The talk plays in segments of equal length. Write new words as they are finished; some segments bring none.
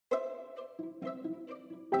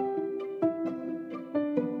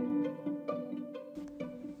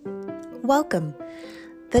welcome.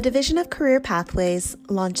 The Division of Career Pathways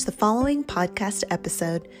launched the following podcast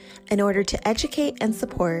episode in order to educate and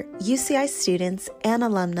support UCI students and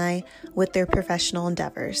alumni with their professional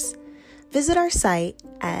endeavors. Visit our site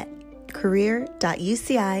at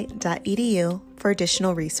career.uci.edu for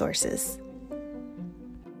additional resources.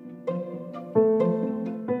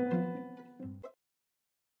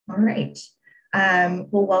 All right.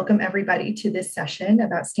 Well, welcome everybody to this session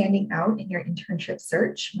about standing out in your internship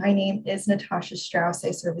search. My name is Natasha Strauss.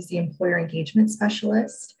 I serve as the Employer Engagement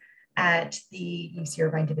Specialist at the UC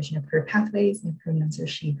Irvine Division of Career Pathways. My pronouns are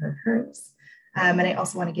she, her, hers. And I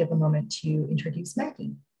also want to give a moment to introduce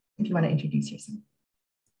Maggie, if you want to introduce yourself.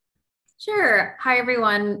 Sure. Hi,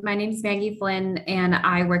 everyone. My name is Maggie Flynn, and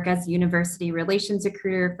I work as University Relations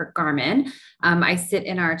Recruiter for Garmin. I sit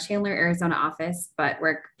in our Chandler, Arizona office, but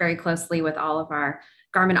work very closely with all of our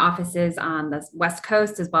Garmin offices on the West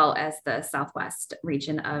Coast, as well as the Southwest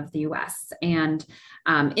region of the US. And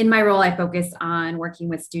in my role, I focus on working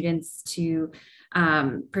with students to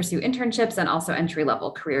pursue internships and also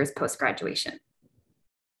entry-level careers post-graduation.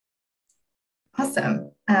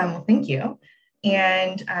 Awesome. Well, thank you.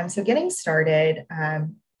 And so getting started,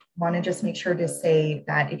 want to just make sure to say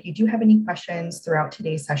that if you do have any questions throughout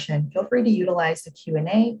today's session, feel free to utilize the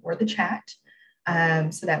Q&A or the chat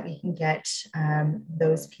so that we can get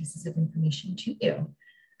those pieces of information to you.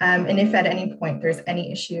 And if at any point there's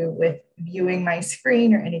any issue with viewing my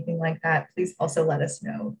screen or anything like that, please also let us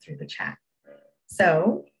know through the chat.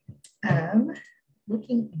 So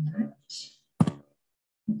looking at,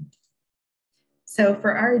 so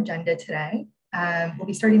for our agenda today, we'll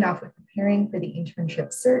be starting off with preparing for the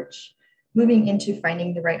internship search, moving into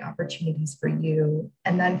finding the right opportunities for you,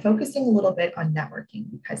 and then focusing a little bit on networking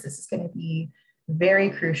because this is going to be very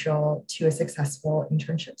crucial to a successful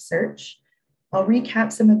internship search. I'll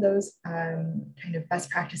recap some of those kind of best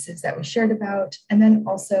practices that we shared about, and then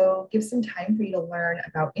also give some time for you to learn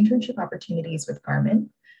about internship opportunities with Garmin,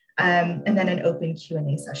 and then an open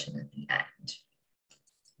Q&A session at the end.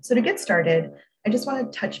 So to get started, I just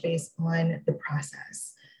want to touch base on the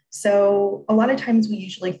process. So a lot of times we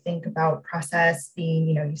usually think about process being,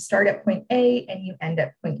 you start at point A and you end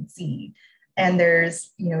at point Z, and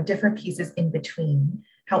there's, different pieces in between.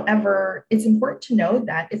 However, it's important to know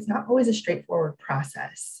that it's not always a straightforward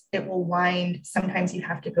process. It will wind, sometimes you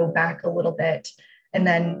have to go back a little bit, and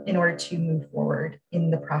then in order to move forward in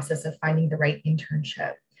the process of finding the right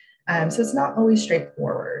internship. So it's not always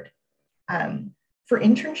straightforward. For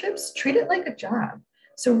internships, treat it like a job.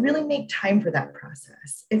 So really make time for that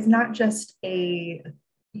process. It's not just a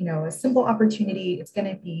simple opportunity. It's going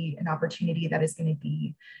to be an opportunity that is going to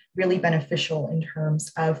be really beneficial in terms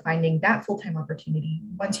of finding that full-time opportunity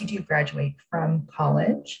once you do graduate from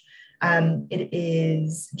college. It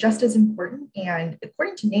is just as important. And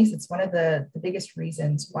according to NACE, it's one of the biggest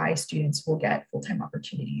reasons why students will get full-time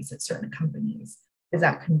opportunities at certain companies is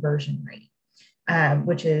that conversion rate.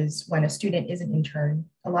 Which is when a student is an intern,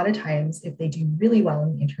 a lot of times if they do really well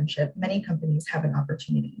in the internship, many companies have an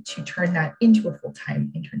opportunity to turn that into a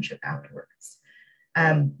full-time internship afterwards.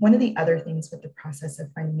 One of the other things with the process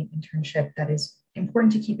of finding an internship that is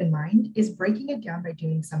important to keep in mind is breaking it down by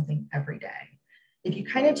doing something every day. If you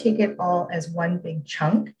kind of take it all as one big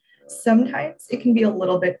chunk, sometimes it can be a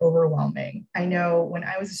little bit overwhelming. I know when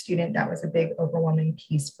I was a student, that was a big overwhelming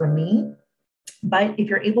piece for me. But if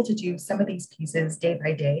you're able to do some of these pieces day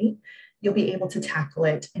by day, you'll be able to tackle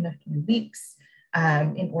it in a few weeks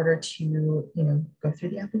in order to, go through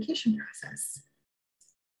the application process.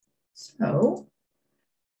 So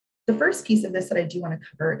the first piece of this that I do want to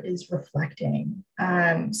cover is reflecting.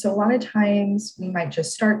 So a lot of times we might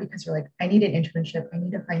just start because we're like, I need an internship. I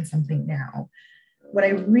need to find something now. What I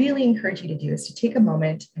really encourage you to do is to take a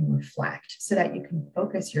moment and reflect so that you can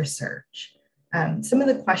focus your search. Some of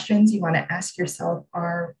the questions you want to ask yourself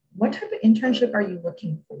are, what type of internship are you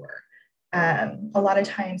looking for? A lot of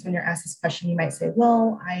times when you're asked this question, you might say,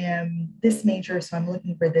 well, I am this major, so I'm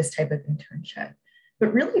looking for this type of internship.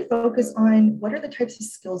 But really focus on what are the types of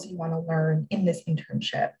skills you want to learn in this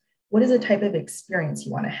internship? What is the type of experience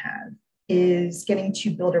you want to have? Is getting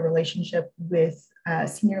to build a relationship with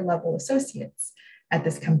senior level associates at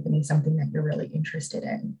this company something that you're really interested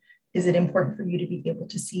in? Is it important for you to be able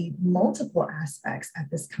to see multiple aspects at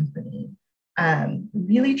this company?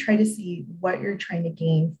 Really try to see what you're trying to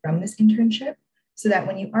gain from this internship so that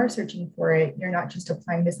when you are searching for it, you're not just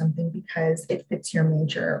applying to something because it fits your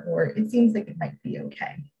major or it seems like it might be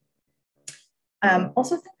okay.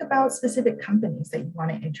 Also think about specific companies that you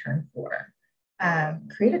want to intern for.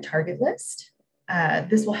 Create a target list.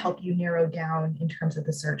 This will help you narrow down in terms of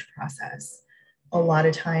the search process. A lot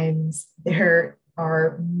of times there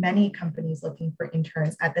are many companies looking for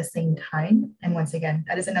interns at the same time. And once again,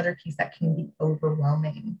 that is another piece that can be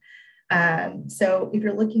overwhelming. So if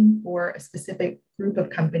you're looking for a specific group of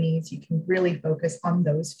companies, you can really focus on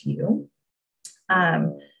those few.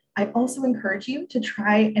 I also encourage you to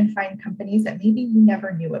try and find companies that maybe you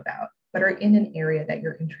never knew about, but are in an area that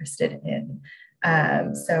you're interested in.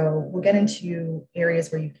 So we'll get into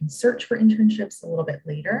areas where you can search for internships a little bit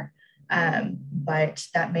later, but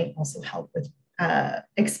that may also help with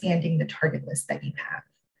expanding the target list that you have.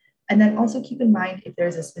 And then also keep in mind if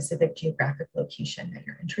there's a specific geographic location that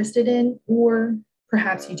you're interested in, or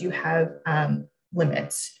perhaps you do have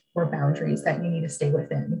limits or boundaries that you need to stay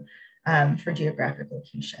within for geographic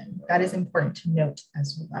location. That is important to note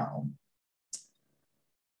as well.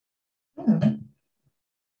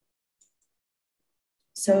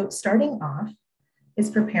 So starting off is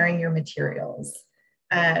preparing your materials.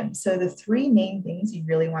 So the three main things you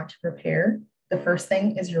really want to prepare, the first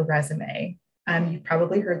thing is your resume. You've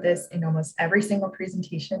probably heard this in almost every single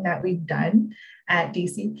presentation that we've done at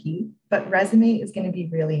DCP, but resume is going to be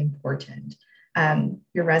really important.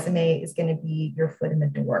 Your resume is going to be your foot in the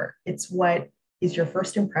door. It's what is your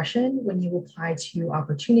first impression when you apply to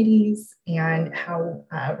opportunities and how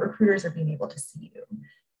recruiters are being able to see you.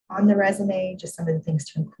 On the resume, just some of the things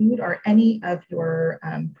to include are any of your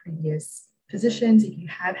previous positions, if you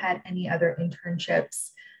have had any other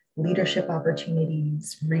internships, leadership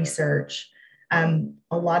opportunities, research.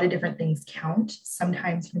 A lot of different things count.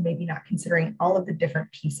 Sometimes you're maybe not considering all of the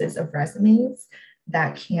different pieces of resumes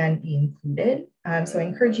that can be included. So I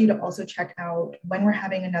encourage you to also check out when we're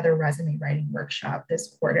having another resume writing workshop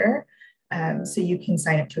this quarter. So you can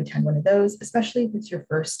sign up to attend one of those, especially if it's your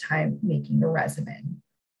first time making a resume.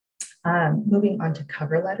 Moving on to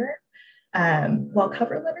cover letter. While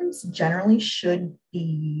cover letters generally should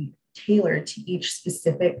be tailored to each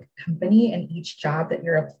specific company and each job that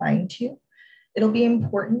you're applying to, it'll be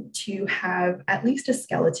important to have at least a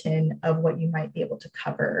skeleton of what you might be able to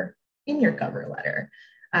cover in your cover letter.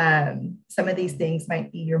 Some of these things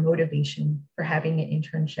might be your motivation for having an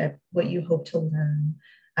internship, what you hope to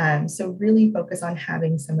learn. So really focus on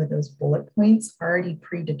having some of those bullet points already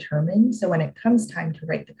predetermined. So when it comes time to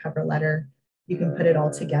write the cover letter, you can put it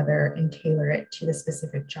all together and tailor it to the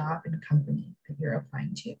specific job and company that you're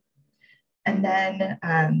applying to. And then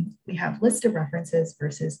we have list of references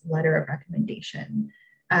versus letter of recommendation.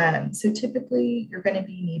 So typically you're going to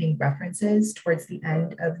be needing references towards the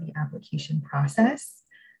end of the application process.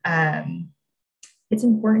 It's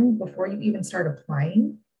important before you even start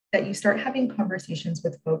applying that you start having conversations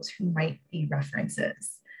with folks who might be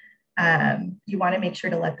references. You want to make sure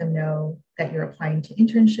to let them know that you're applying to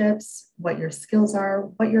internships, what your skills are,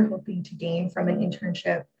 what you're hoping to gain from an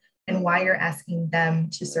internship, and why you're asking them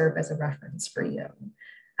to serve as a reference for you.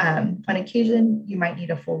 On occasion, you might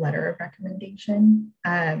need a full letter of recommendation.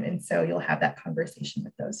 And so you'll have that conversation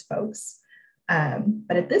with those folks.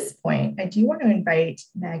 But at this point, I do want to invite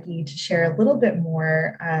Maggie to share a little bit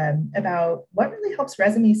more about what really helps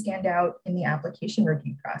resumes stand out in the application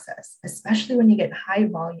review process, especially when you get high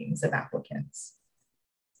volumes of applicants.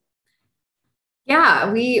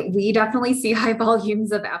 Yeah, we definitely see high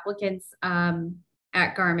volumes of applicants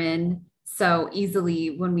at Garmin. So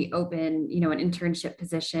easily when we open, an internship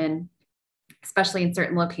position, especially in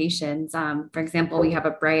certain locations. For example, we have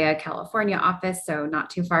a Brea, California office, so not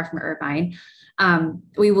too far from Irvine.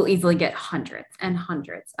 We will easily get hundreds and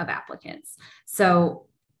hundreds of applicants. So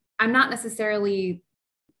I'm not necessarily,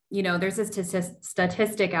 there's a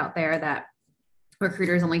statistic out there that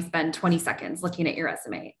recruiters only spend 20 seconds looking at your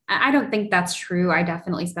resume. I don't think that's true. I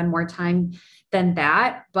definitely spend more time than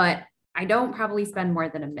that, but I don't probably spend more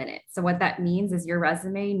than a minute. So what that means is your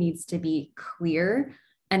resume needs to be clear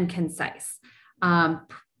and concise.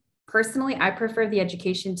 Personally, I prefer the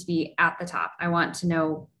education to be at the top. I want to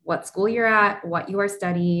know what school you're at, what you are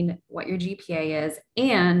studying, what your GPA is,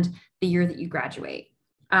 and the year that you graduate.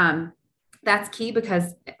 That's key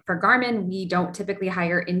because for Garmin, we don't typically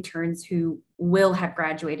hire interns who will have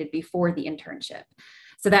graduated before the internship.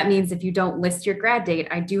 So that means if you don't list your grad date,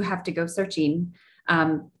 I do have to go searching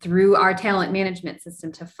through our talent management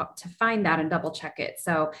system to find that and double check it.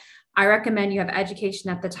 So I recommend you have education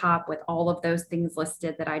at the top with all of those things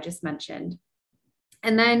listed that I just mentioned.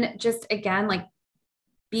 And then just again,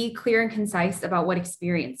 be clear and concise about what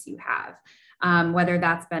experience you have, whether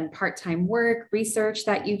that's been part-time work, research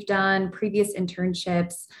that you've done, previous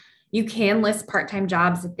internships. You can list part-time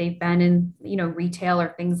jobs if they've been in, retail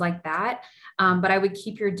or things like that. But I would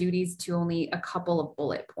keep your duties to only a couple of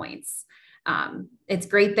bullet points. It's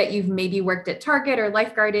great that you've maybe worked at Target or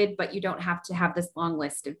lifeguarded, but you don't have to have this long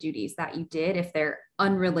list of duties that you did if they're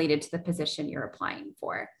unrelated to the position you're applying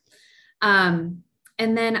for. And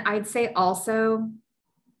then I'd say also,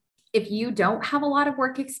 if you don't have a lot of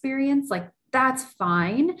work experience, like that's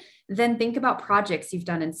fine. Then think about projects you've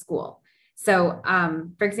done in school. So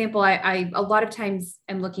for example, I a lot of times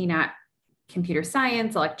am looking at computer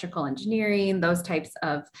science, electrical engineering, those types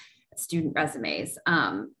of student resumes.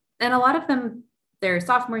 And a lot of them, they're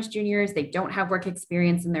sophomores, juniors, they don't have work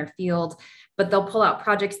experience in their field, but they'll pull out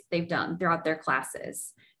projects they've done throughout their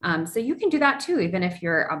classes. So you can do that too, even if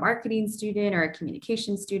you're a marketing student or a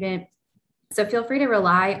communication student. So feel free to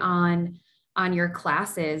rely on your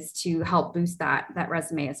classes to help boost that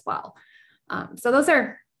resume as well. So those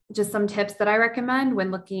are just some tips that I recommend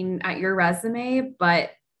when looking at your resume,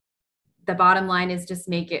 but the bottom line is just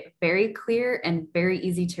make it very clear and very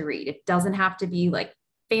easy to read. It doesn't have to be like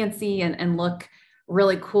fancy and look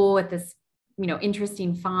really cool with this,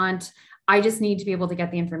 interesting font. I just need to be able to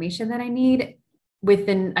get the information that I need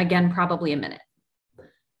within, again, probably a minute.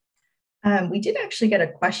 We did actually get a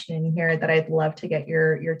question in here that I'd love to get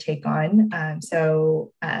your take on.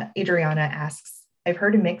 So Adriana asks, I've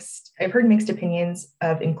heard mixed opinions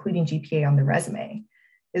of including GPA on the resume.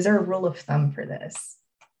 Is there a rule of thumb for this?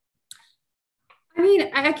 I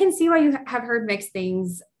mean, I can see why you have heard mixed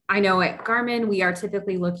things. I know at Garmin, we are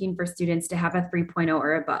typically looking for students to have a 3.0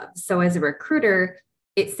 or above. So as a recruiter,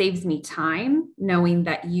 it saves me time knowing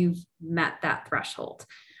that you've met that threshold.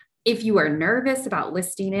 If you are nervous about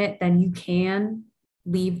listing it, then you can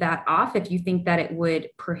leave that off if you think that it would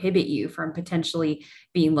prohibit you from potentially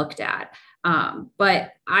being looked at.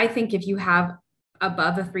 But I think if you have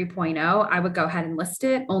above a 3.0, I would go ahead and list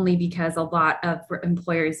it, only because a lot of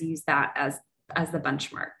employers use that as the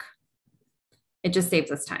benchmark. It just saves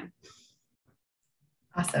us time.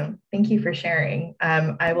 Awesome. Thank you for sharing.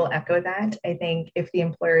 I will echo that. I think if the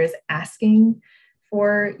employer is asking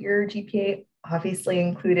for your GPA, obviously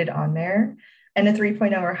included on there, and a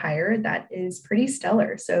 3.0 or higher, that is pretty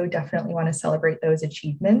stellar. So definitely want to celebrate those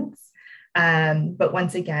achievements. But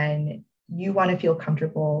once again, you want to feel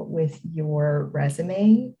comfortable with your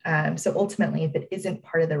resume. So ultimately, if it isn't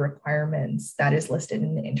part of the requirements that is listed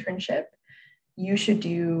in the internship, you should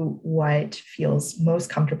do what feels most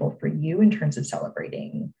comfortable for you in terms of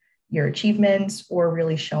celebrating your achievements or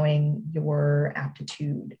really showing your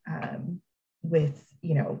aptitude with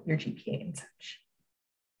your GPA and such.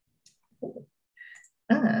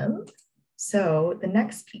 So the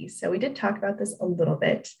next piece, so we did talk about this a little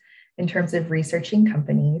bit in terms of researching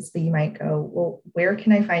companies, but you might go, well, where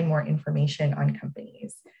can I find more information on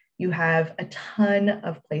companies? You have a ton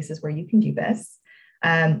of places where you can do this.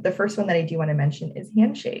 The first one that I do want to mention is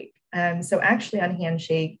Handshake. So actually on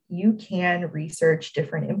Handshake, you can research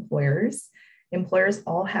different employers. Employers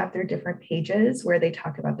all have their different pages where they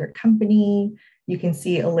talk about their company. You can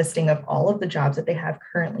see a listing of all of the jobs that they have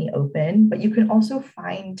currently open, but you can also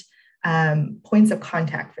find points of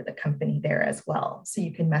contact for the company there as well. So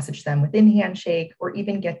you can message them within Handshake or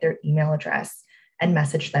even get their email address and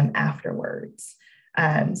message them afterwards.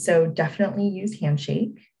 So definitely use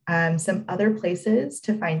Handshake. Some other places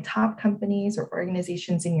to find top companies or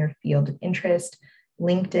organizations in your field of interest,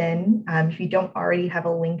 LinkedIn. If you don't already have a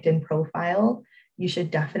LinkedIn profile, you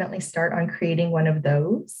should definitely start on creating one of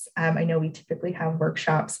those. I know we typically have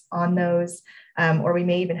workshops on those, or we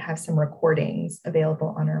may even have some recordings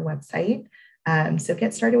available on our website. So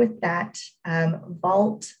get started with that.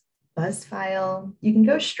 Vault, Buzzfile, you can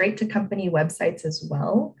go straight to company websites as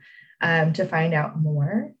well to find out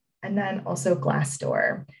more. And then also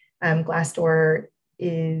Glassdoor. Glassdoor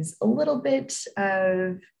is a little bit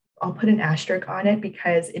of, I'll put an asterisk on it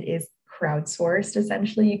because it is crowdsourced,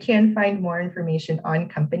 essentially. You can find more information on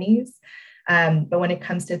companies, but when it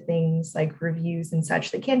comes to things like reviews and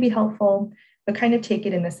such, they can be helpful, but kind of take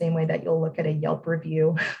it in the same way that you'll look at a Yelp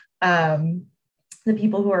review. The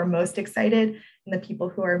people who are most excited and the people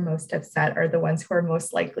who are most upset are the ones who are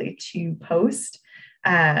most likely to post.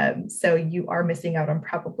 So you are missing out on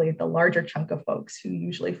probably the larger chunk of folks who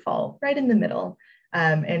usually fall right in the middle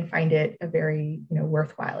and find it a very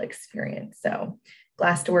worthwhile experience. So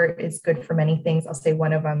Glassdoor is good for many things. I'll say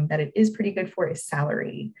one of them that it is pretty good for is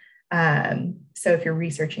salary. So if you're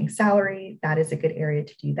researching salary, that is a good area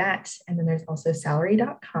to do that. And then there's also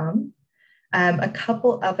salary.com. A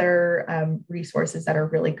couple other resources that are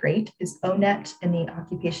really great is ONET and the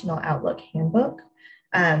Occupational Outlook Handbook.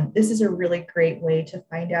 This is a really great way to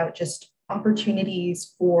find out just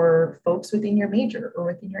opportunities for folks within your major or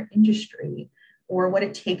within your industry, or what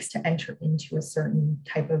it takes to enter into a certain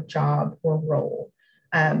type of job or role.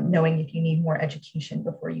 knowing if you need more education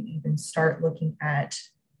before you even start looking at,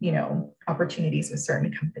 opportunities with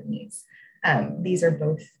certain companies. These are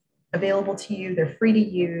both available to you. They're free to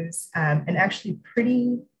use and actually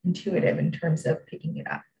pretty intuitive in terms of picking it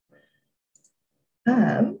up.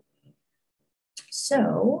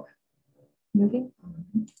 So moving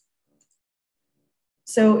on.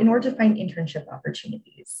 So in order to find internship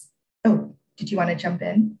opportunities, did you want to jump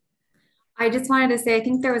in? I just wanted to say, I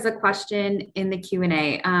think there was a question in the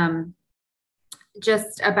Q&A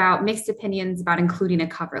just about mixed opinions about including a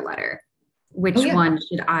cover letter. Which one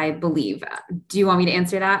should I believe? Do you want me to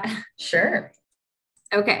answer that? Sure.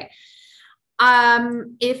 Okay.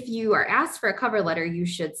 If you are asked for a cover letter, you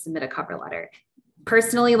should submit a cover letter.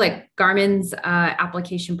 Personally, like Garmin's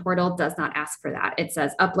application portal does not ask for that. It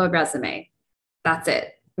says upload resume. That's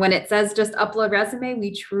it. When it says just upload resume,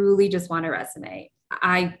 we truly just want a resume.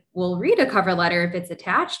 I will read a cover letter if it's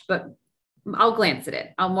attached, but I'll glance at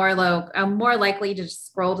it. I'm more likely to just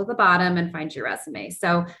scroll to the bottom and find your resume.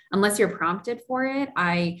 So unless you're prompted for it,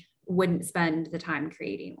 I wouldn't spend the time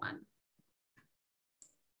creating one.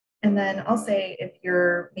 And then I'll say, if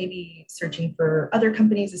you're maybe searching for other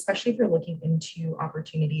companies, especially if you're looking into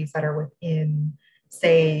opportunities that are within,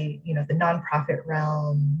 say, the nonprofit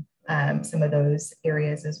realm, some of those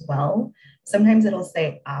areas as well, sometimes it'll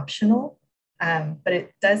say optional, but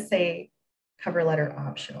it does say cover letter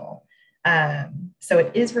optional. So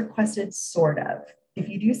it is requested, sort of. If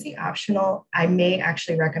you do see optional, I may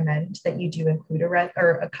actually recommend that you do include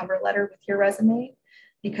a cover letter with your resume,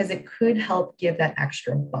 because it could help give that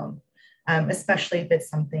extra bump, especially if it's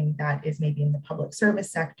something that is maybe in the public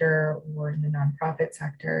service sector or in the nonprofit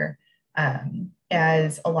sector,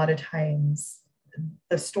 as a lot of times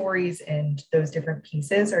the stories and those different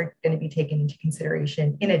pieces are going to be taken into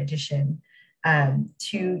consideration in addition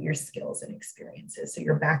to your skills and experiences. So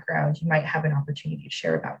your background, you might have an opportunity to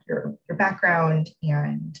share about your background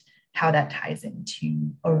and how that ties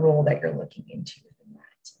into a role that you're looking into within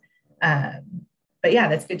that. But yeah,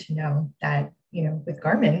 that's good to know that, with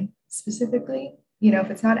Garmin specifically,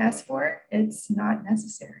 if it's not asked for, it's not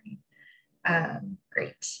necessary.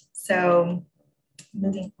 Great. So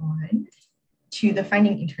moving on to the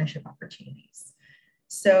finding internship opportunities.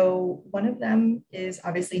 So one of them is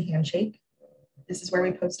obviously Handshake. This is where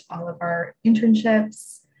we post all of our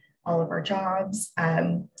internships, all of our jobs.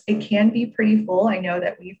 It can be pretty full. I know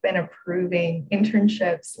that we've been approving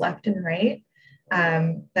internships left and right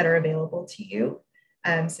that are available to you.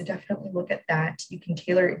 So definitely look at that. You can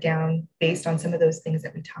tailor it down based on some of those things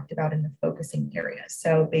that we talked about in the focusing areas.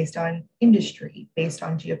 So based on industry, based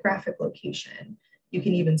on geographic location, you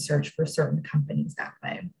can even search for certain companies that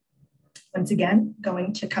way. Once again,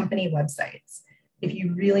 going to company websites. If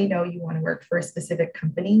you really know you want to work for a specific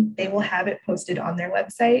company, they will have it posted on their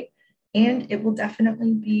website, and it will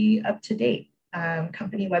definitely be up to date.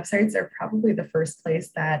 Company websites are probably the first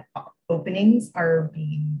place that openings are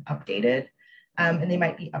being updated, and they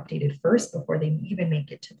might be updated first before they even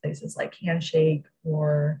make it to places like Handshake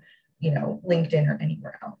or LinkedIn or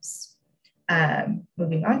anywhere else.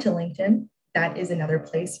 Moving on to LinkedIn, that is another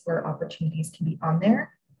place where opportunities can be on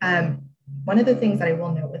there. One of the things that I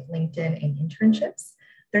will note with LinkedIn and internships,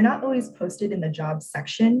 they're not always posted in the jobs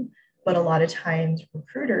section, but a lot of times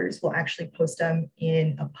recruiters will actually post them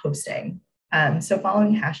in a posting. So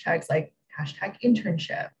following hashtags like hashtag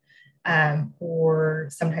internship, or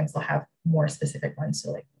sometimes they'll have more specific ones.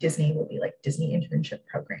 So like Disney will be like Disney internship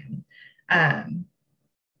program.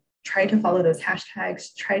 Try to follow those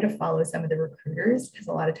hashtags, try to follow some of the recruiters, because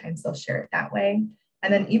a lot of times they'll share it that way.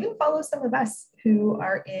 And then even follow some of us who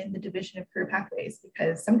are in the Division of Career Pathways,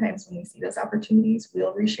 because sometimes when we see those opportunities,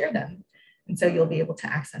 we'll reshare them. And so you'll be able to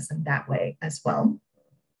access them that way as well.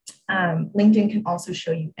 LinkedIn can also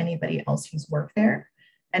show you anybody else who's worked there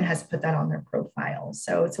and has put that on their profile.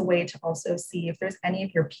 So it's a way to also see if there's any of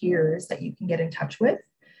your peers that you can get in touch with,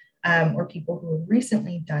 or people who have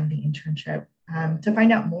recently done the internship, to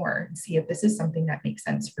find out more and see if this is something that makes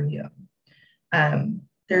sense for you.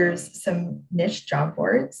 There's some niche job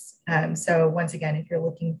boards. So once again, if you're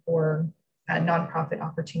looking for nonprofit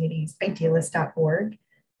opportunities, idealist.org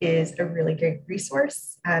is a really great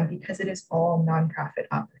resource because it is all nonprofit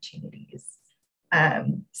opportunities.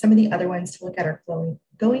 Some of the other ones to look at are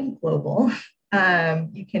Going Global.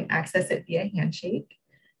 You can access it via Handshake,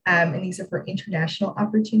 and these are for international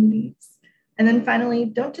opportunities. And then finally,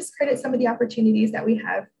 don't discredit some of the opportunities that we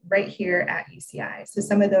have right here at UCI. So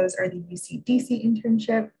some of those are the UC-DC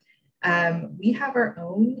internship. We have our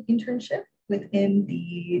own internship within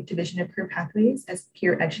the Division of Career Pathways as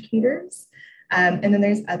peer educators. And then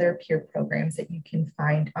there's other peer programs that you can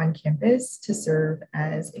find on campus to serve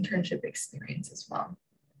as internship experience as well.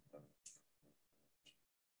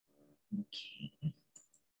 Okay.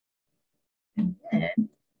 And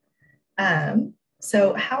then,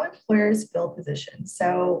 so how employers fill positions.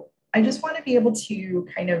 So I just want to be able to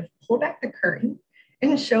kind of pull back the curtain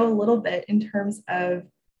and show a little bit in terms of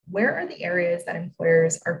where are the areas that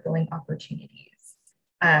employers are filling opportunities.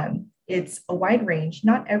 It's a wide range.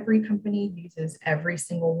 Not every company uses every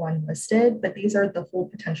single one listed, but these are the full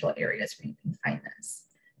potential areas where you can find this.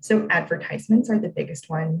 So advertisements are the biggest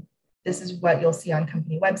one. This is what you'll see on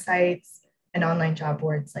company websites and online job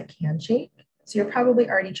boards like Handshake. So you're probably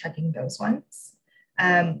already checking those ones.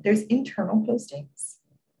 There's internal postings.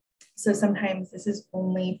 So sometimes this is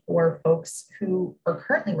only for folks who are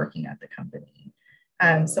currently working at the company.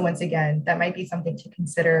 So once again, that might be something to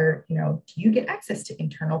consider, do you get access to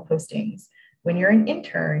internal postings when you're an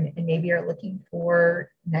intern and maybe you're looking for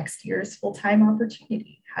next year's full-time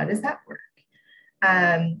opportunity? How does that work?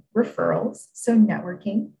 Referrals, so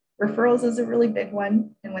networking. Referrals is a really big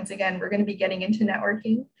one. And once again, we're going to be getting into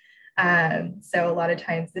networking. So a lot of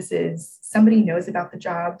times this is somebody knows about the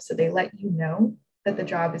job, so they let you know that the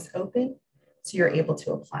job is open, so you're able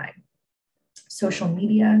to apply. Social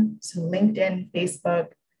media, so LinkedIn, Facebook,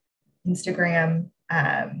 Instagram,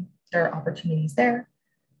 there are opportunities there,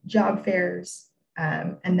 job fairs,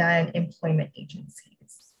 and then employment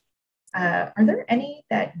agencies. Are there any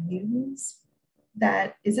that you use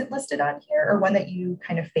that isn't listed on here, or one that you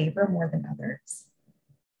kind of favor more than others?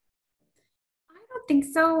 I don't think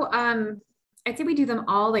so. I'd say we do them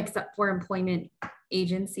all except for employment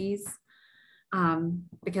agencies,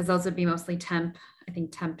 because those would be mostly temp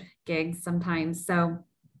gigs sometimes. So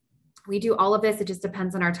we do all of this. It just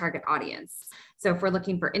depends on our target audience. So if we're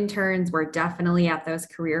looking for interns, we're definitely at those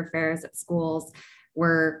career fairs at schools.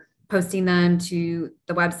 We're posting them to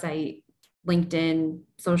the website, LinkedIn,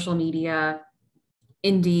 social media,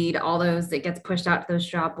 Indeed, all those, it gets pushed out to those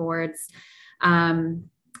job boards. And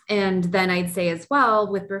then I'd say as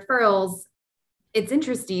well with referrals, it's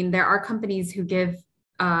interesting. There are companies who give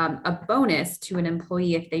a bonus to an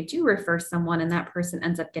employee if they do refer someone and that person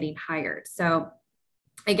ends up getting hired. So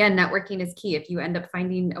again, networking is key. If you end up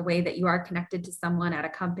finding a way that you are connected to someone at a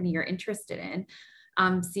company you're interested in,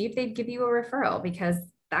 see if they'd give you a referral, because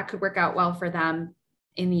that could work out well for them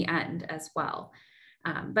in the end as well.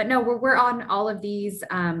 But no, we're on all of these.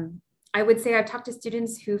 I would say I've talked to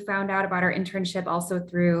students who found out about our internship also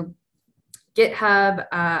through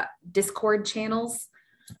GitHub, Discord channels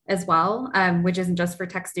as well, which isn't just for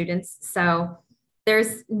tech students. So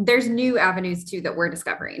there's new avenues too that we're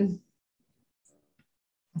discovering.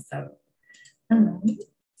 So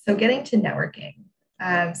getting to networking.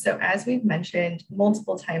 So as we've mentioned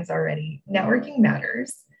multiple times already, networking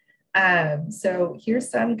matters. So here's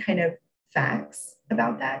some kind of facts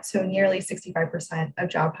about that. So nearly 65% of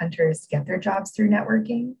job hunters get their jobs through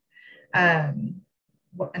networking.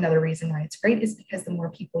 Another reason why it's great is because the more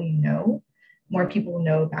people you know, more people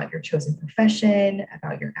know about your chosen profession,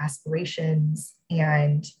 about your aspirations,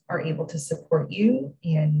 and are able to support you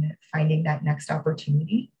in finding that next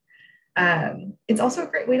opportunity. It's also a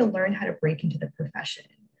great way to learn how to break into the profession.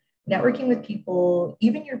 Networking with people,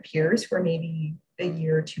 even your peers who are maybe a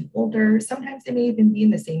year or two older, sometimes they may even be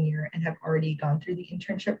in the same year and have already gone through the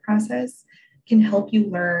internship process, can help you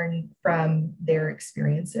learn from their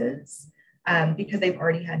experiences, because they've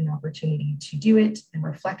already had an opportunity to do it and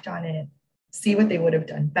reflect on it, see what they would have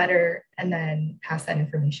done better, and then pass that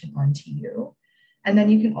information on to you. And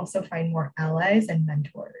then you can also find more allies and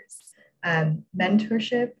mentors.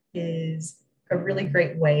 Mentorship is a really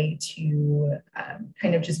great way to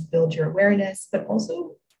kind of just build your awareness, but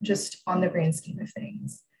also just on the grand scheme of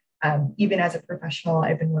things. Even as a professional,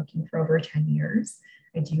 I've been working for over 10 years.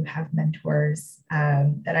 I do have mentors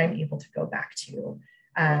that I'm able to go back to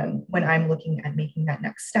when I'm looking at making that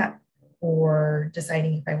next step or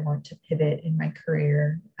deciding if I want to pivot in my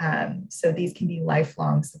career. So these can be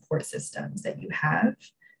lifelong support systems that you have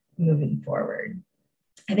moving forward.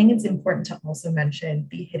 I think it's important to also mention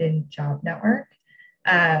the hidden job network.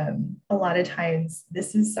 A lot of times,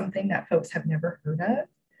 this is something that folks have never heard of,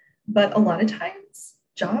 but a lot of times,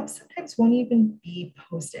 jobs sometimes won't even be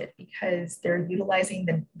posted because they're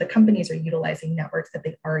utilizing, the companies are utilizing networks that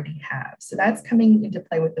they already have. So that's coming into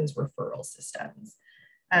play with those referral systems.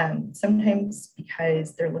 Sometimes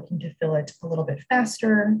because they're looking to fill it a little bit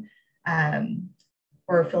faster,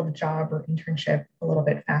 or fill the job or internship a little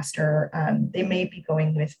bit faster, they may be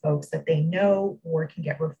going with folks that they know or can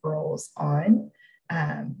get referrals on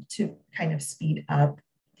to kind of speed up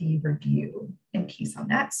the review and piece on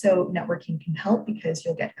that. So networking can help because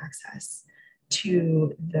you'll get access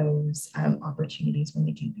to those opportunities when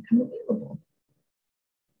they do become available.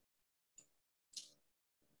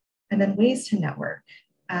 And then ways to network.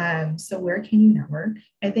 So where can you network?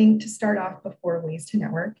 I think to start off before ways to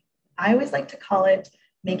network, I always like to call it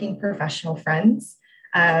making professional friends.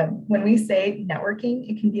 When we say networking,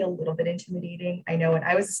 it can be a little bit intimidating. I know when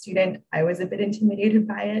I was a student, I was a bit intimidated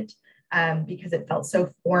by it because it felt so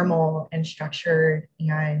formal and structured.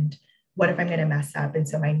 And what if I'm going to mess up? And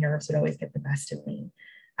so my nerves would always get the best of me.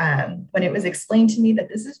 When it was explained to me that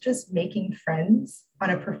this is just making friends on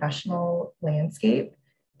a professional landscape,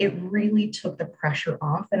 it really took the pressure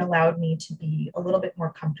off and allowed me to be a little bit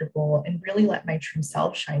more comfortable and really let my true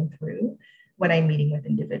self shine through when I'm meeting with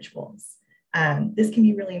individuals. This can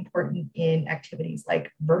be really important in activities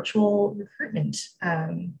like virtual recruitment,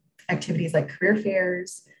 activities like career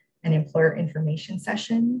fairs and employer information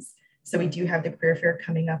sessions. So we do have the career fair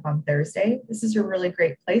coming up on Thursday. This is a really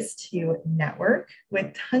great place to network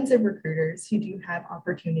with tons of recruiters who do have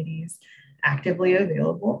opportunities actively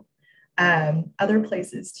available. Other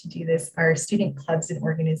places to do this are student clubs and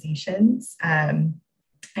organizations. I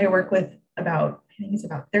work with I think it's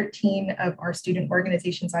about 13 of our student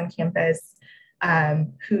organizations on campus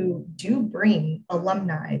who do bring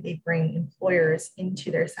alumni, they bring employers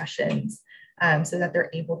into their sessions so that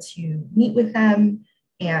they're able to meet with them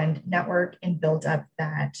and network and build up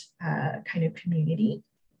that kind of community.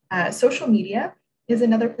 Social media is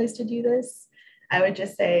another place to do this. I would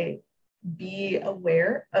just say, be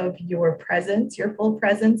aware of your presence, your full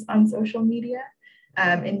presence on social media,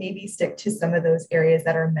 and maybe stick to some of those areas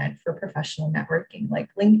that are meant for professional networking, like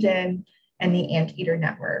LinkedIn and the Anteater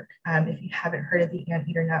Network. If you haven't heard of the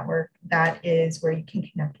Anteater Network, that is where you can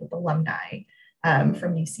connect with alumni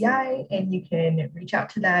from UCI, and you can reach out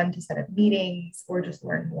to them to set up meetings or just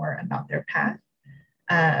learn more about their path.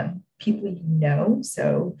 People you know,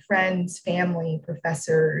 so friends, family,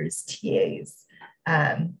 professors, TAs,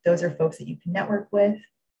 those are folks that you can network with.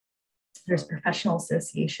 There's professional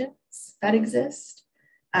associations that exist.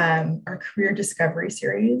 Our career discovery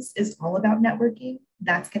series is all about networking.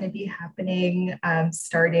 That's going to be happening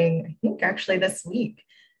starting, I think, actually this week.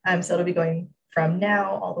 So it'll be going from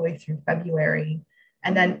now all the way through February.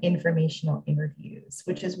 And then informational interviews,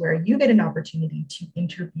 which is where you get an opportunity to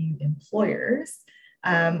interview employers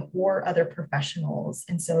or other professionals.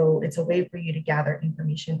 And so it's a way for you to gather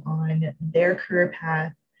information on their career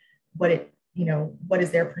path, what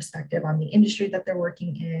is their perspective on the industry that they're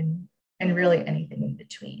working in, and really anything in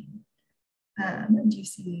between. Do you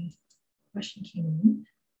see a question came in?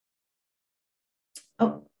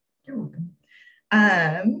 Oh, you're welcome.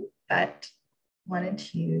 But wanted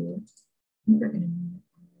to, we're going to move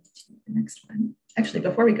on to the next one. Actually,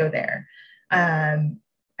 before we go there,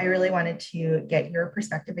 I really wanted to get your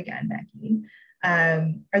perspective again, Maggie.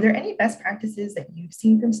 Are there any best practices that you've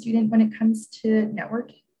seen from students when it comes to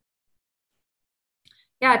networking?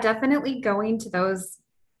 Yeah, definitely going to those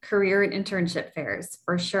career and internship fairs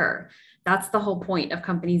for sure. That's the whole point of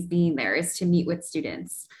companies being there, is to meet with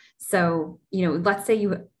students. So, let's say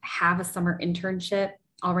you have a summer internship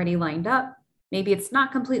already lined up. Maybe it's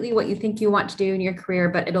not completely what you think you want to do in your career,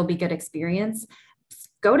 but it'll be good experience.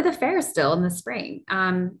 Go to the fair still in the spring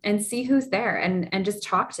and see who's there and just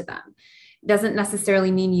talk to them. It doesn't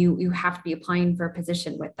necessarily mean you have to be applying for a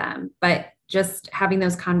position with them, but just having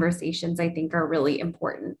those conversations, I think, are really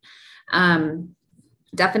important.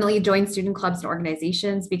 Definitely join student clubs and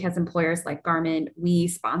organizations, because employers like Garmin, we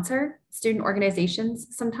sponsor student organizations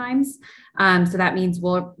sometimes. So that means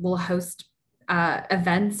we'll host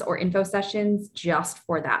events or info sessions just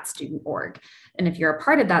for that student org. And if you're a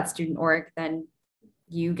part of that student org, then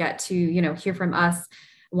you get to, hear from us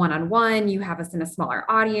one-on-one. You have us in a smaller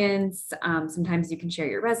audience. Sometimes you can share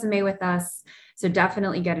your resume with us. So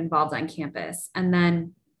definitely get involved on campus. And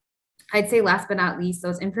then I'd say last but not least,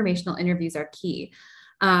 those informational interviews are key.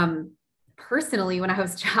 Personally, when I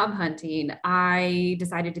was job hunting, I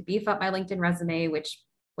decided to beef up my LinkedIn resume, which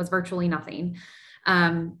was virtually nothing.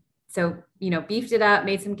 So, beefed it up,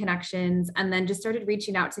 made some connections, and then just started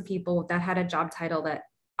reaching out to people that had a job title that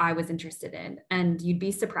I was interested in. And you'd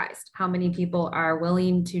be surprised how many people are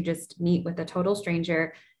willing to just meet with a total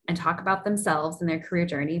stranger and talk about themselves and their career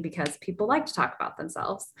journey, because people like to talk about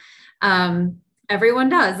themselves. Everyone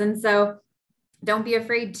does. And so don't be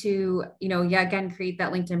afraid to, again, create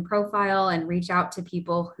that LinkedIn profile and reach out to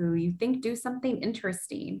people who you think do something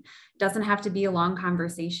interesting. It doesn't have to be a long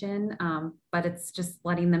conversation, but it's just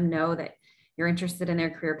letting them know that you're interested in their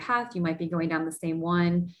career path. You might be going down the same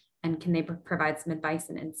one, and can they provide some advice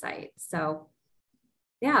and insight? So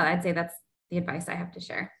yeah, I'd say that's the advice I have to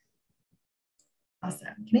share.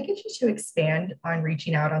 Awesome. Can I get you to expand on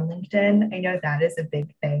reaching out on LinkedIn? I know that is a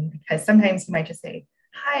big thing because sometimes you might just say,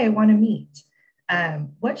 hi, I want to meet.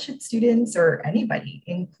 What should students or anybody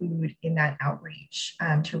include in that outreach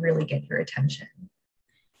to really get your attention?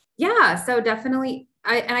 Yeah, so definitely,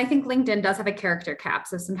 I think LinkedIn does have a character cap.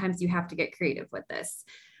 So sometimes you have to get creative with this.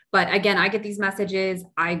 But again, I get these messages.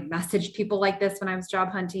 I messaged people like this when I was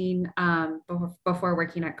job hunting before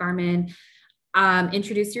working at Garmin.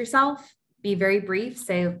 Introduce yourself, be very brief,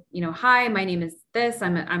 say, hi, my name is this.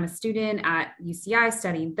 I'm a student at UCI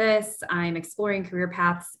studying this. I'm exploring career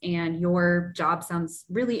paths and your job sounds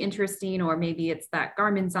really interesting. Or maybe it's that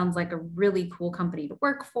Garmin sounds like a really cool company to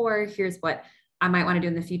work for. Here's what I might want to do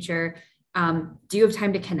in the future. Do you have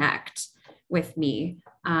time to connect with me,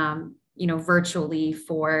 virtually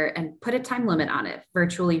and put a time limit on it,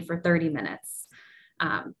 virtually for 30 minutes.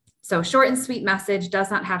 So short and sweet message,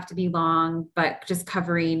 does not have to be long, but just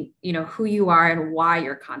covering, who you are and why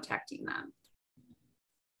you're contacting them.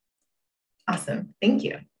 Awesome. Thank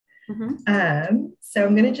you. So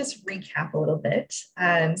I'm going to just recap a little bit.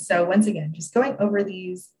 So once again, just going over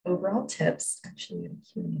these overall tips, actually in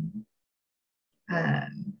Q&A.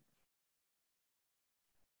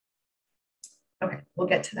 Okay, we'll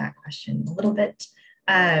get to that question in a little bit.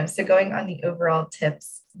 So going on the overall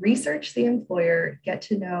tips, research the employer, get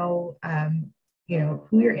to know,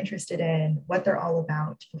 who you're interested in, what they're all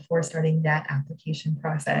about before starting that application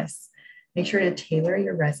process. Make sure to tailor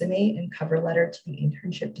your resume and cover letter to the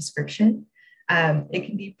internship description. It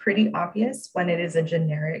can be pretty obvious when it is a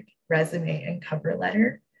generic resume and cover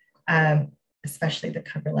letter, especially the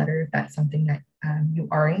cover letter, if that's something that you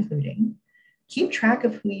are including. Keep track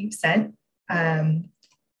of who you've sent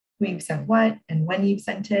what and when you've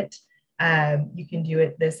sent it. You can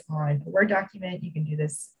do this on a Word document. You can do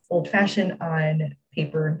this old-fashioned on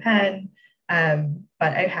paper and pen.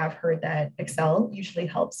 But I have heard that Excel usually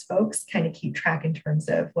helps folks kind of keep track in terms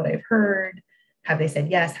of what I've heard. Have they said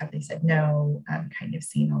yes? Have they said no? Kind of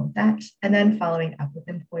seeing all of that. And then following up with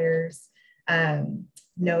employers.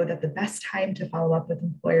 Know that the best time to follow up with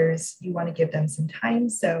employers, you want to give them some time.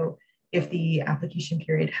 So if the application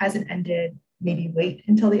period hasn't ended, maybe wait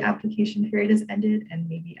until the application period has ended and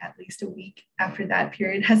maybe at least a week after that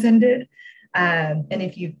period has ended. And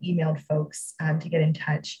if you've emailed folks to get in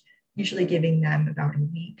touch, usually giving them about a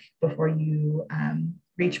week before you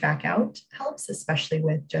reach back out helps, especially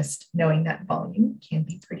with just knowing that volume can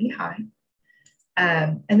be pretty high.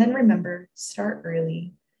 And then remember, start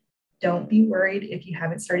early. Don't be worried if you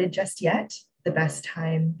haven't started just yet. The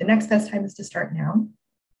next best time is to start now.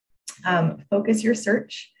 Focus your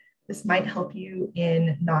search. This might help you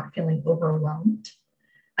in not feeling overwhelmed.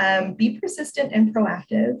 Be persistent and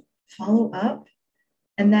proactive. Follow up,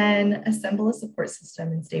 and then assemble a support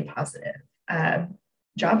system and stay positive.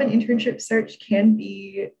 Job and internship search can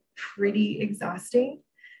be pretty exhausting.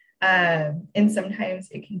 And sometimes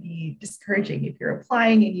it can be discouraging if you're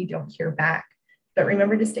applying and you don't hear back. But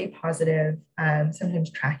remember to stay positive.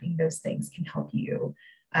 Sometimes tracking those things can help you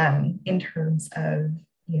in terms of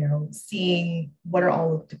seeing what are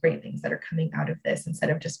all of the great things that are coming out of this instead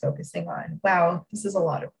of just focusing on, wow, this is a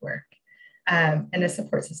lot of work. And a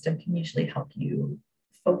support system can usually help you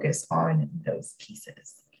focus on those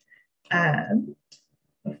pieces.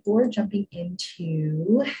 Before jumping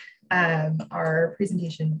into our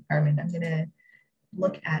presentation requirement, I'm going to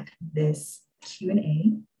look at this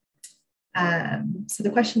Q&A. So the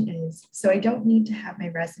question is, so I don't need to have my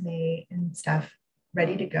resume and stuff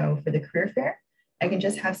ready to go for the career fair. I can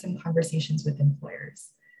just have some conversations with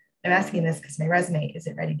employers. I'm asking this because my resume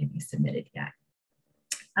isn't ready to be submitted yet.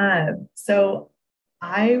 So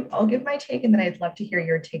I'll give my take, and then I'd love to hear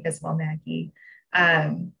your take as well, Maggie.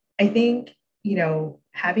 I think,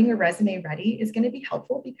 having a resume ready is going to be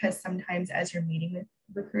helpful because sometimes as you're meeting with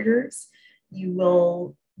recruiters, you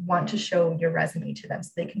will want to show your resume to them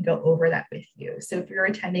so they can go over that with you. So if you're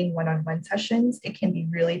attending one-on-one sessions, it can be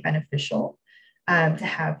really beneficial to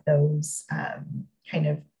have those kind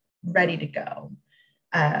of ready to go.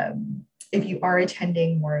 If you are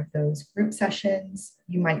attending more of those group sessions,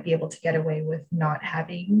 you might be able to get away with not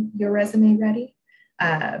having your resume ready.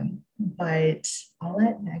 But I'll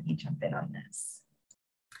let Maggie jump in on this.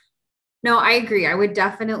 No, I agree. I would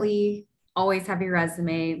definitely always have your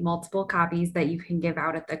resume, multiple copies that you can give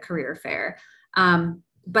out at the career fair.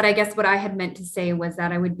 But I guess what I had meant to say was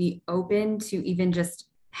that I would be open to even just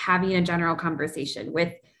having a general conversation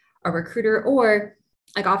with a recruiter, or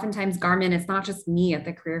like oftentimes Garmin, it's not just me at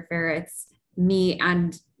the career fair, it's me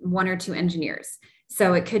and one or two engineers.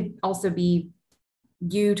 So it could also be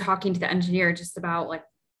you talking to the engineer just about like,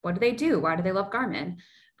 what do they do? Why do they love Garmin?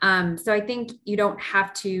 So I think you don't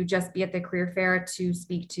have to just be at the career fair to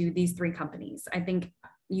speak to these 3 companies. I think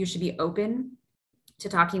you should be open to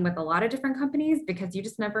talking with a lot of different companies because you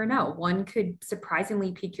just never know. One could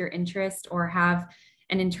surprisingly pique your interest or have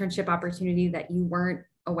an internship opportunity that you weren't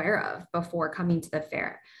aware of before coming to the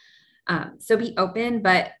fair. So be open,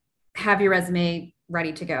 but have your resume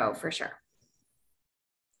ready to go for sure.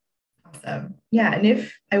 Awesome. Yeah. And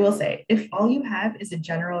if all you have is a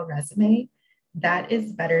general resume, that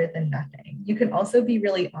is better than nothing. You can also be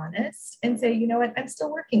really honest and say, you know what, I'm still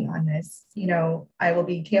working on this. I will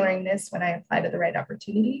be tailoring this when I apply to the right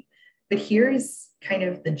opportunity. But here's kind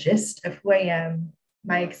of the gist of who I am,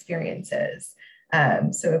 my experiences.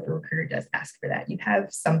 So if a recruiter does ask for that, you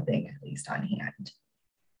have something at least on hand.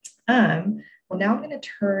 Well, now I'm going to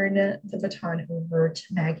turn the baton over to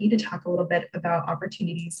Maggie to talk a little bit about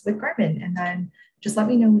opportunities with Garmin, and then just let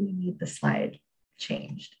me know when you need the slide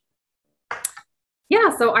changed.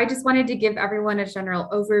 Yeah, so I just wanted to give everyone a general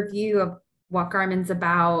overview of what Garmin's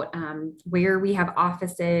about, where we have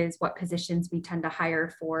offices, what positions we tend to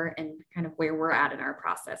hire for, and kind of where we're at in our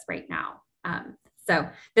process right now. So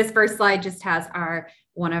this first slide just has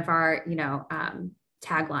one of our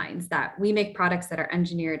taglines that we make products that are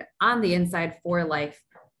engineered on the inside for life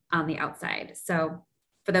on the outside. So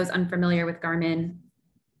for those unfamiliar with Garmin,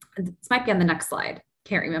 this might be on the next slide.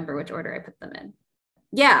 Can't remember which order I put them in.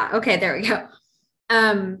 Yeah, okay, there we go.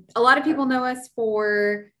 A lot of people know us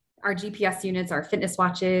for our GPS units, our fitness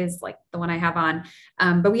watches, like the one I have on,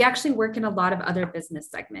 but we actually work in a lot of other business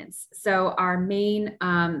segments. So our main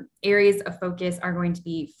areas of focus are going to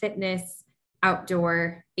be fitness,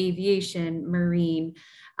 outdoor, aviation, marine,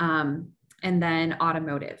 and then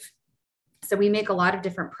automotive. So we make a lot of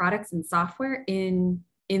different products and software in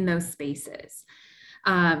those spaces.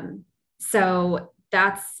 So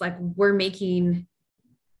that's like we're making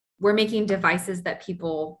devices that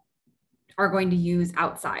people are going to use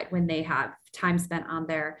outside when they have time spent on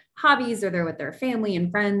their hobbies or they're with their family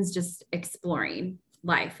and friends, just exploring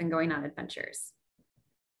life and going on adventures.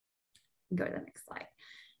 Go to the next slide.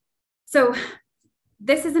 So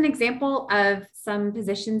this is an example of some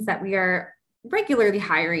positions that we are regularly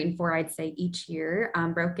hiring for, I'd say, each year,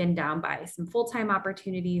 broken down by some full-time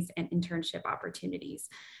opportunities and internship opportunities.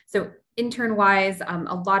 So intern-wise,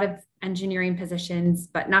 a lot of engineering positions,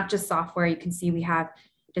 but not just software. You can see we have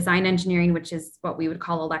design engineering, which is what we would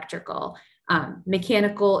call electrical,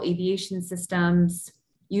 mechanical, aviation systems,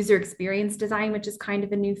 user experience design, which is kind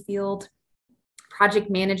of a new field,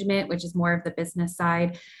 project management, which is more of the business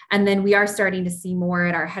side. And then we are starting to see more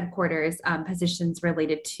at our headquarters positions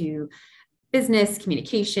related to business,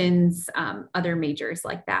 communications, other majors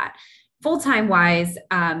like that. Full-time wise,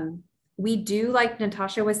 we do, like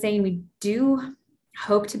Natasha was saying, we do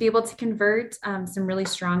hope to be able to convert some really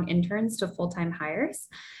strong interns to full-time hires,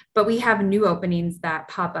 but we have new openings that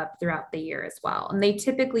pop up throughout the year as well. And they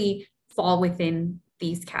typically fall within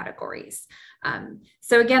these categories.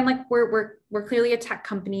 So again, like we're clearly a tech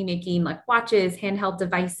company making like watches, handheld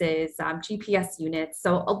devices, GPS units.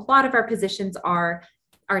 So a lot of our positions are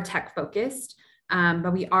tech focused,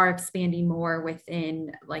 but we are expanding more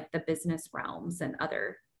within like the business realms and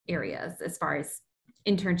other areas as far as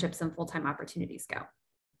internships and full-time opportunities go.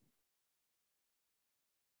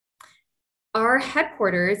 Our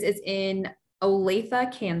headquarters is in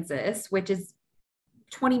Olathe, Kansas, which is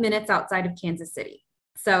 20 minutes outside of Kansas City.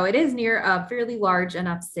 So it is near a fairly large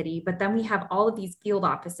enough city, but then we have all of these field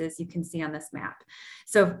offices you can see on this map.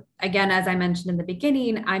 So again, as I mentioned in the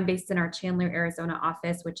beginning, I'm based in our Chandler, Arizona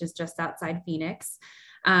office, which is just outside Phoenix.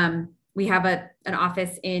 We have an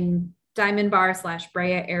office in Diamond Bar /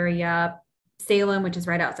 Brea area, Salem, which is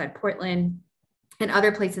right outside Portland, and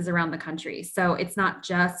other places around the country. So it's not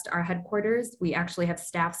just our headquarters. We actually have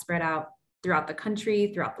staff spread out throughout the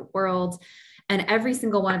country, throughout the world. And every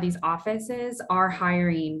single one of these offices are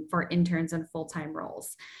hiring for interns and full-time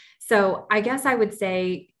roles. So I guess I would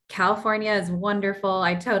say California is wonderful.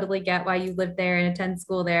 I totally get why you live there and attend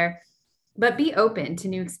school there, but be open to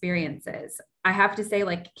new experiences. I have to say,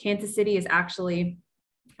 like, Kansas City is actually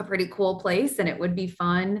a pretty cool place, and it would be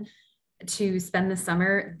fun to spend the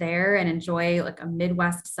summer there and enjoy like a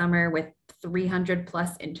Midwest summer with 300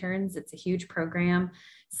 plus interns. It's a huge program.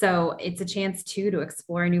 So it's a chance too to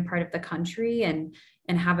explore a new part of the country and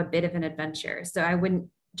have a bit of an adventure. So I wouldn't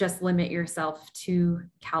just limit yourself to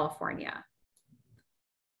California.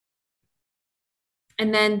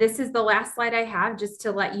 And then this is the last slide I have, just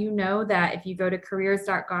to let you know that if you go to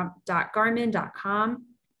careers.garmin.com,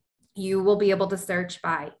 you will be able to search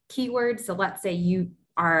by keywords. So let's say you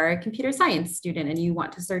are a computer science student and you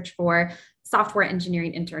want to search for software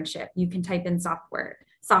engineering internship. You can type in software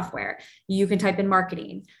software. You can type in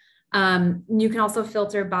marketing. You can also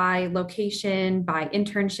filter by location, by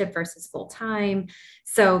internship versus full-time.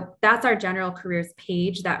 So that's our general careers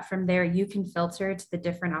page, that from there you can filter to the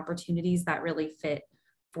different opportunities that really fit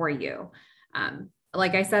for you.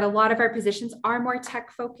 Like I said, a lot of our positions are more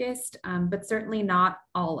tech focused, but certainly not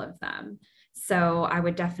all of them. So I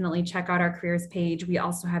would definitely check out our careers page. We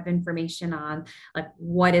also have information on like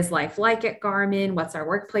what is life like at Garmin, what's our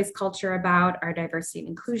workplace culture about, our diversity and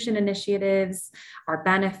inclusion initiatives, our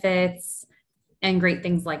benefits, and great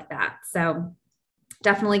things like that. So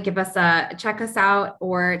definitely check us out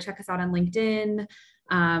or check us out on LinkedIn.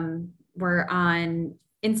 We're on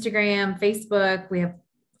Instagram, Facebook. We have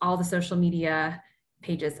all the social media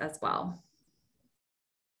pages as well.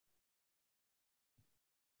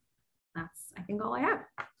 That's, I think, all I have.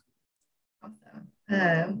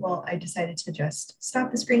 Awesome. Well, I decided to just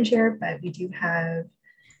stop the screen share, but we do have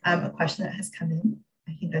a question that has come in.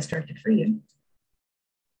 I think that's directed for you.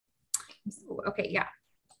 Okay, yeah.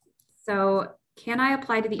 So can I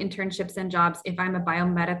apply to the internships and jobs if I'm a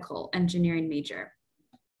biomedical engineering major?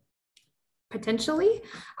 Potentially.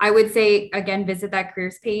 I would say, again, visit that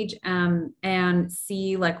careers page and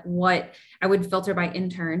see like what I would filter by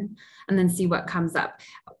intern and then see what comes up.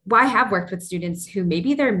 Well, I have worked with students who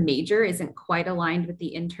maybe their major isn't quite aligned with the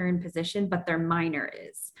intern position, but their minor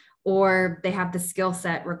is, or they have the skill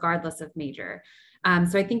set regardless of major.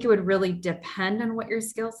 So I think it would really depend on what your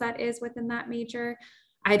skill set is within that major.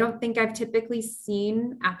 I don't think I've typically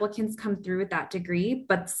seen applicants come through with that degree,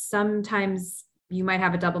 but sometimes you might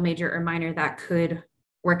have a double major or minor that could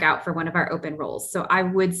work out for one of our open roles. So I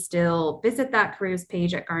would still visit that careers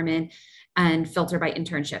page at Garmin and filter by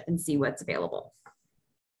internship and see what's available.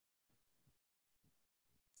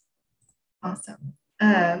 Awesome.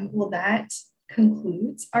 Well, that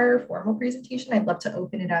concludes our formal presentation. I'd love to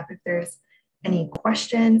open it up if there's any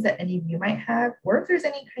questions that any of you might have, or if there's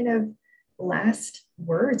any kind of last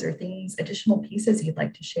words or things, additional pieces you'd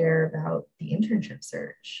like to share about the internship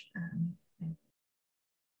search.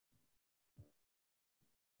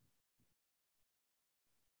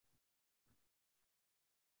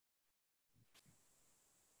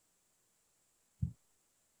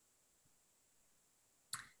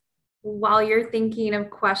 While you're thinking of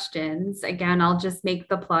questions, again, I'll just make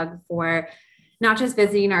the plug for not just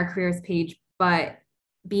visiting our careers page, but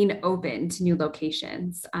being open to new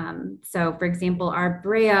locations. So for example, our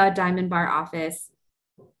Brea Diamond Bar office,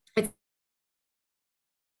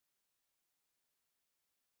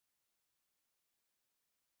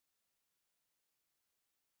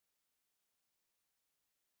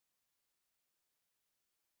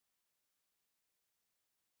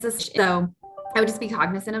 so I would just be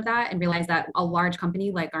cognizant of that and realize that a large company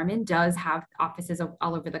like Garmin does have offices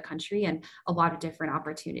all over the country and a lot of different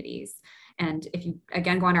opportunities. And if you,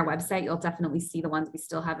 again, go on our website, you'll definitely see the ones we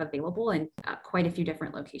still have available in quite a few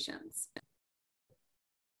different locations.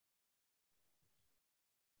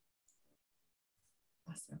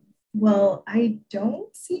 Awesome. Well, I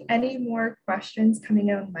don't see any more questions coming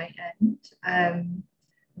out on my end,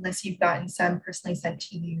 unless you've gotten some personally sent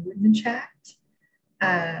to you in the chat.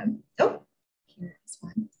 Oh, here is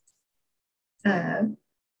one.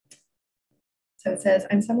 So it says,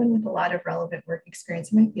 I'm someone with a lot of relevant work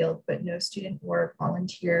experience in my field, but no student or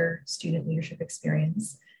volunteer student leadership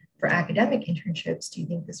experience. For academic internships, do you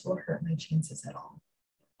think this will hurt my chances at all?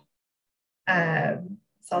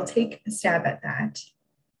 So I'll take a stab at that.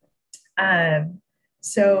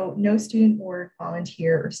 So no student or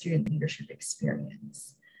volunteer or student leadership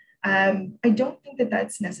experience. I don't think that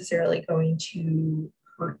that's necessarily going to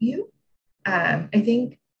hurt you. I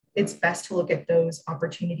think it's best to look at those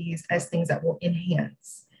opportunities as things that will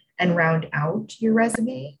enhance and round out your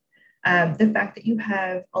resume. The fact that you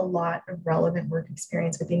have a lot of relevant work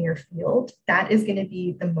experience within your field, that is going to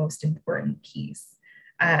be the most important piece.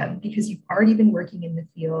 Because you've already been working in the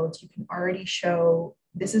field, you can already show,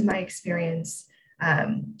 this is my experience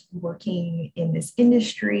working in this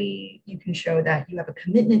industry. You can show that you have a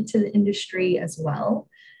commitment to the industry as well.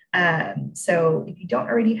 So if you don't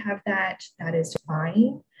already have that, that is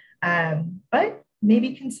fine. But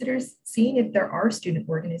maybe consider seeing if there are student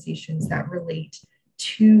organizations that relate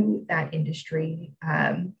to that industry,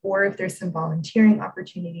 or if there's some volunteering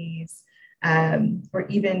opportunities, or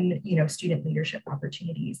even, student leadership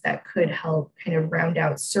opportunities that could help kind of round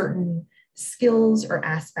out certain skills or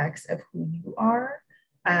aspects of who you are,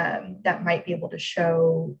 that might be able to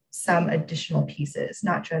show some additional pieces,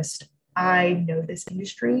 not just, I know this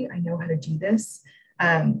industry, I know how to do this,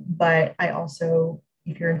 but I also,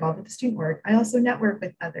 if you're involved with the student work, I also network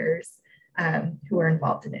with others. who are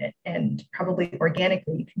involved in it. And probably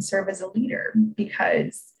organically, you can serve as a leader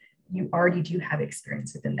because you already do have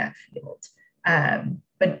experience within that field.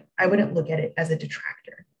 But I wouldn't look at it as a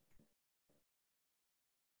detractor.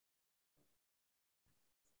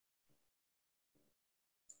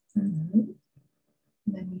 And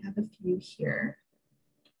then we have a few here.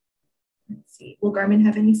 Let's see. Will Garmin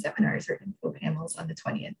have any seminars or info panels on the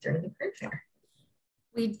 20th during the career fair?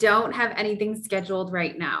 We don't have anything scheduled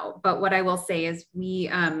right now, but what I will say is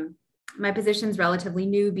my position's relatively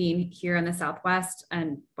new, being here in the Southwest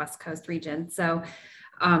and West Coast region. So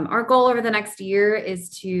our goal over the next year is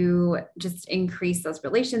to just increase those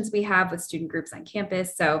relations we have with student groups on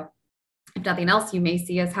campus. So if nothing else, you may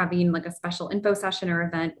see us having like a special info session or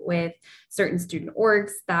event with certain student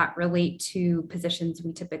orgs that relate to positions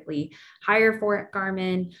we typically hire for at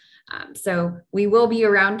Garmin. So we will be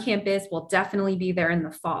around campus. We'll definitely be there in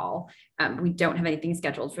the fall. We don't have anything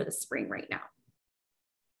scheduled for the spring right now.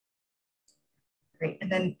 Great. And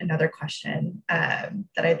then another question that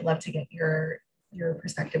I'd love to get your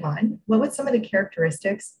perspective on. What would some of the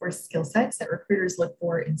characteristics or skill sets that recruiters look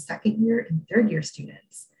for in second year and third year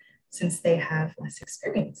students, since they have less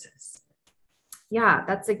experiences? Yeah,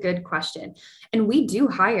 that's a good question. And we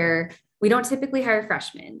don't typically hire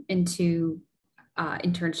freshmen into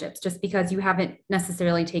internships just because you haven't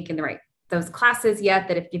necessarily taken those classes yet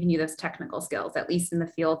that have given you those technical skills, at least in the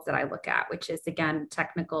fields that I look at, which is again,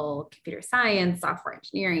 technical computer science, software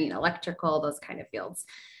engineering, electrical, those kind of fields.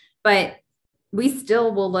 But we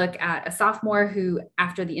still will look at a sophomore who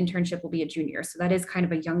after the internship will be a junior. So that is kind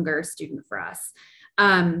of a younger student for us.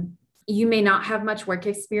 You may not have much work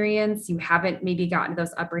experience. You haven't maybe gotten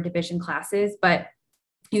those upper division classes, but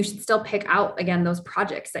you should still pick out, again, those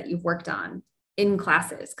projects that you've worked on in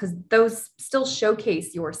classes, because those still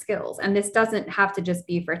showcase your skills. And this doesn't have to just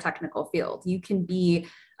be for a technical field. You can be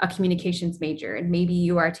a communications major, and maybe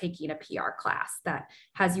you are taking a PR class that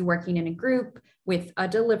has you working in a group with a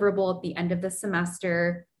deliverable at the end of the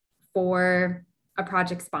semester for a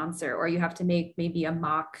project sponsor, or you have to make maybe a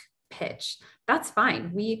mock pitch. That's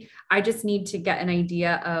fine. I just need to get an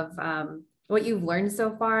idea of what you've learned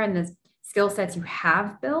so far and the skill sets you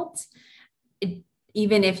have built,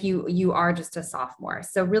 even if you are just a sophomore.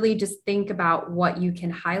 So really just think about what you can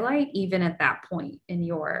highlight even at that point in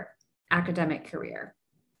your academic career.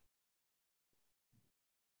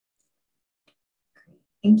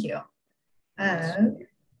 Thank you. I'll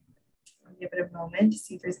give it a moment to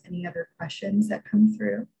see if there's any other questions that come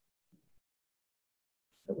through.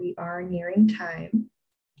 But we are nearing time.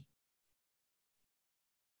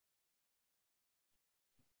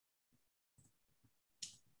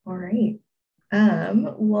 All right.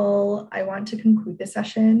 Well, I want to conclude this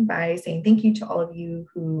session by saying thank you to all of you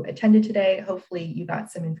who attended today. Hopefully you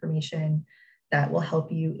got some information that will help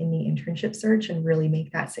you in the internship search and really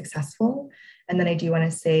make that successful. And then I do want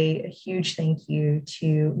to say a huge thank you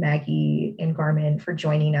to Maggie and Garmin for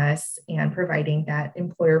joining us and providing that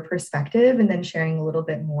employer perspective, and then sharing a little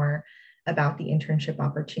bit more about the internship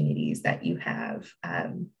opportunities that you have.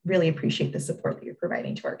 Really appreciate the support that you're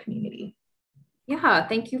providing to our community. Yeah,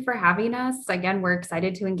 thank you for having us. Again, we're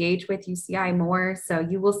excited to engage with UCI more. So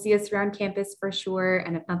you will see us around campus for sure.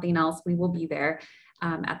 And if nothing else, we will be there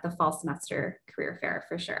at the fall semester career fair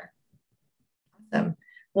for sure. Awesome.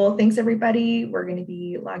 Well, thanks everybody. We're going to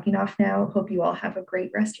be logging off now. Hope you all have a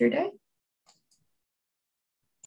great rest of your day.